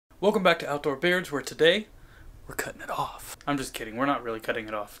Welcome back to Outdoor Beards, where today we're cutting it off. I'm just kidding, we're not really cutting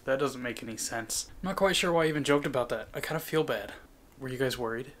it off. That doesn't make any sense. I'm not quite sure why I even joked about that. I kind of feel bad. Were you guys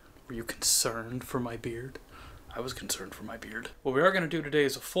worried? Were you concerned for my beard? I was concerned for my beard. What we are going to do today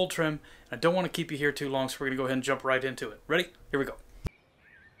is a full trim, and I don't want to keep you here too long, so we're going to go ahead and jump right into it. Ready? Here we go.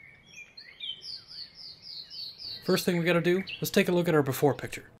 First thing we got to do, let's take a look at our before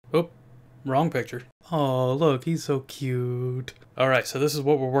picture. Oh, wrong picture. Oh, look, he's so cute. Alright, so this is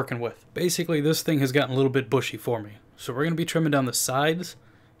what we're working with. Basically, this thing has gotten a little bit bushy for me. So we're going to be trimming down the sides,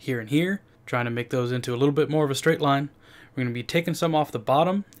 here and here, trying to make those into a little bit more of a straight line. We're going to be taking some off the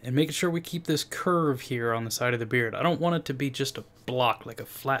bottom and making sure we keep this curve here on the side of the beard. I don't want it to be just a block, like a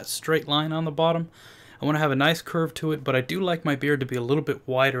flat straight line on the bottom. I want to have a nice curve to it, but I do like my beard to be a little bit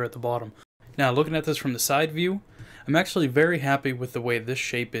wider at the bottom. Now, looking at this from the side view, I'm actually very happy with the way this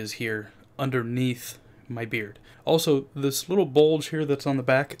shape is here underneath my beard. Also, this little bulge here that's on the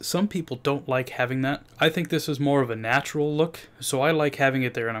back, some people don't like having that. I think this is more of a natural look, so I like having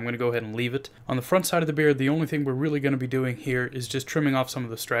it there, and I'm going to go ahead and leave it. On the front side of the beard, the only thing we're really going to be doing here is just trimming off some of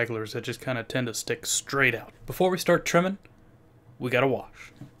the stragglers that just kind of tend to stick straight out. Before we start trimming, we got to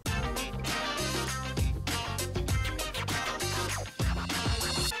wash.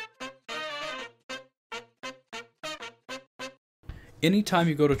 Anytime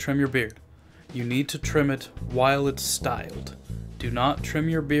you go to trim your beard, you need to trim it while it's styled. Do not trim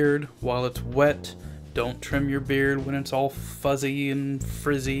your beard while it's wet. Don't trim your beard when it's all fuzzy and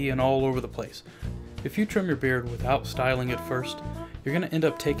frizzy and all over the place. If you trim your beard without styling it first, you're going to end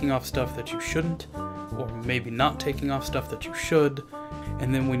up taking off stuff that you shouldn't, or maybe not taking off stuff that you should,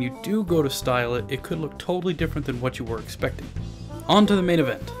 and then when you do go to style it, it could look totally different than what you were expecting. On to the main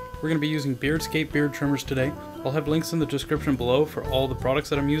event. We're going to be using Beardscape beard trimmers today. I'll have links in the description below for all the products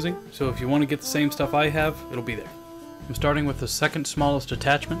that I'm using, so if you want to get the same stuff I have, it'll be there. I'm starting with the second smallest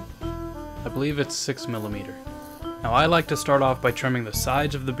attachment. I believe it's 6mm. Now I like to start off by trimming the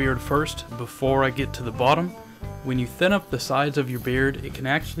sides of the beard first before I get to the bottom. When you thin up the sides of your beard, it can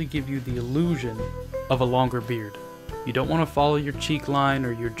actually give you the illusion of a longer beard. You don't want to follow your cheek line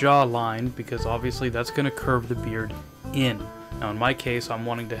or your jaw line because obviously that's going to curve the beard in. Now in my case, I'm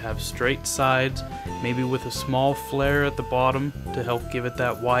wanting to have straight sides, maybe with a small flare at the bottom to help give it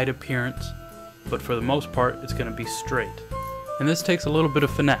that wide appearance, but for the most part, it's going to be straight. And this takes a little bit of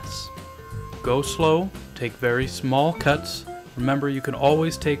finesse. Go slow, take very small cuts. Remember, you can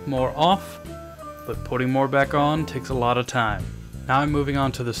always take more off, but putting more back on takes a lot of time. Now I'm moving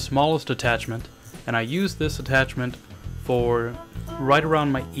on to the smallest attachment, and I use this attachment for right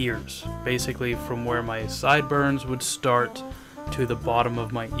around my ears, basically from where my sideburns would start to the bottom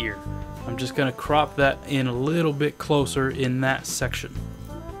of my ear. I'm just going to crop that in a little bit closer in that section.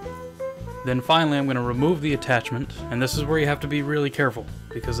 Then finally I'm going to remove the attachment, and this is where you have to be really careful,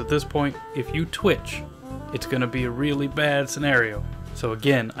 because at this point if you twitch, it's going to be a really bad scenario. So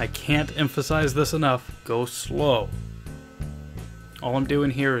again, I can't emphasize this enough, go slow. All I'm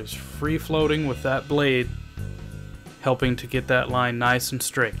doing here is free floating with that blade, helping to get that line nice and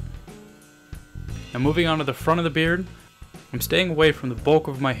straight. Now moving on to the front of the beard, I'm staying away from the bulk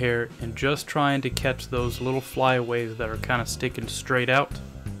of my hair and just trying to catch those little flyaways that are kind of sticking straight out.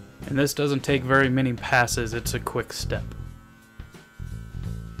 And this doesn't take very many passes, it's a quick step.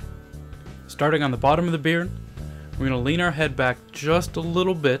 Starting on the bottom of the beard, we're going to lean our head back just a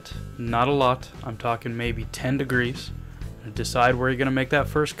little bit, not a lot, I'm talking maybe 10 degrees. Decide where you're going to make that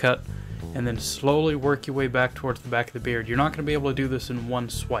first cut, and then slowly work your way back towards the back of the beard. You're not going to be able to do this in one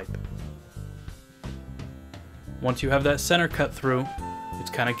swipe. Once you have that center cut through, it's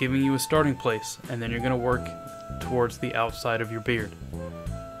kind of giving you a starting place, and then you're going to work towards the outside of your beard.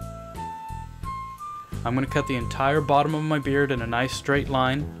 I'm going to cut the entire bottom of my beard in a nice straight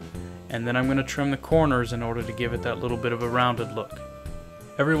line, and then I'm going to trim the corners in order to give it that little bit of a rounded look.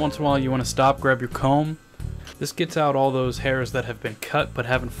 Every once in a while you want to stop, grab your comb. This gets out all those hairs that have been cut but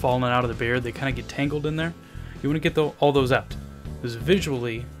haven't fallen out of the beard. They kind of get tangled in there. You want to get all those out, because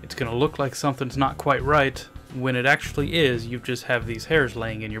visually it's going to look like something's not quite right when it actually is. You just have these hairs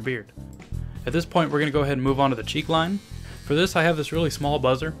laying in your beard. At this point we're going to go ahead and move on to the cheek line. For this I have this really small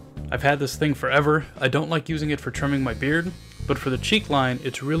buzzer. I've had this thing forever. I don't like using it for trimming my beard, but for the cheek line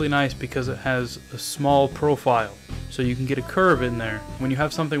it's really nice because it has a small profile, so you can get a curve in there. When you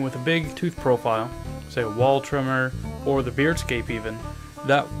have something with a big tooth profile, say a wall trimmer or the Beardscape even,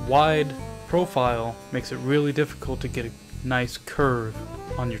 that wide profile makes it really difficult to get a nice curve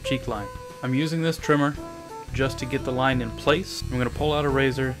on your cheek line. I'm using this trimmer just to get the line in place. I'm going to pull out a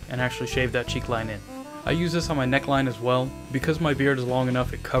razor and actually shave that cheek line in. I use this on my neckline as well. Because my beard is long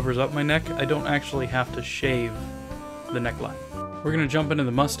enough it covers up my neck, I don't actually have to shave the neckline. We're gonna jump into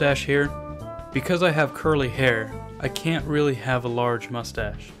the mustache here. Because I have curly hair, I can't really have a large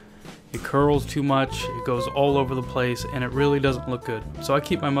mustache. It curls too much, it goes all over the place, and it really doesn't look good. So I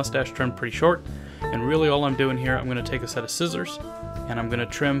keep my mustache trimmed pretty short, and really all I'm doing here, I'm gonna take a set of scissors, and I'm gonna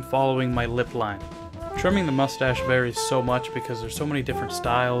trim following my lip line. Trimming the mustache varies so much because there's so many different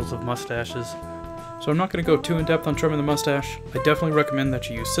styles of mustaches. So I'm not going to go too in depth on trimming the mustache. I definitely recommend that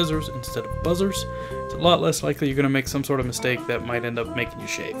you use scissors instead of buzzers. It's a lot less likely you're going to make some sort of mistake that might end up making you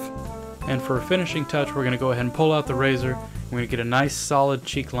shave. And for a finishing touch, we're going to go ahead and pull out the razor. We're going to get a nice solid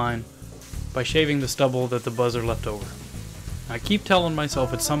cheek line by shaving the stubble that the buzzer left over. I keep telling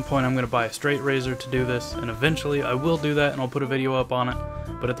myself at some point I'm going to buy a straight razor to do this, and eventually I will do that and I'll put a video up on it,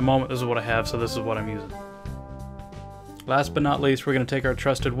 but at the moment this is what I have, so this is what I'm using. Last but not least, we're going to take our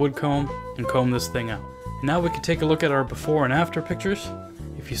trusted wood comb and comb this thing out. Now we can take a look at our before and after pictures.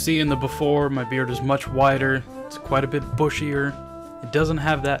 If you see in the before, my beard is much wider, it's quite a bit bushier, it doesn't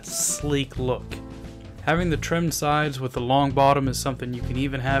have that sleek look. Having the trimmed sides with the long bottom is something you can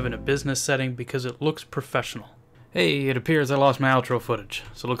even have in a business setting because it looks professional. Hey, it appears I lost my outro footage,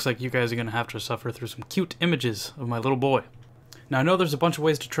 so it looks like you guys are going to have to suffer through some cute images of my little boy. Now I know there's a bunch of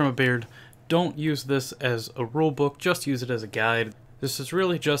ways to trim a beard. Don't use this as a rule book, just use it as a guide. This is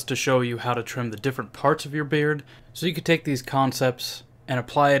really just to show you how to trim the different parts of your beard, so you can take these concepts and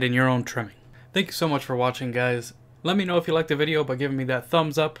apply it in your own trimming. Thank you so much for watching, guys. Let me know if you liked the video by giving me that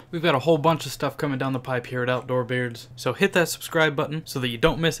thumbs up. We've got a whole bunch of stuff coming down the pipe here at Outdoor Beards, so hit that subscribe button so that you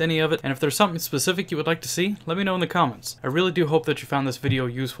don't miss any of it. And if there's something specific you would like to see, let me know in the comments. I really do hope that you found this video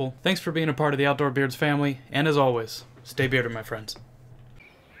useful. Thanks for being a part of the Outdoor Beards family, and as always, stay bearded, my friends.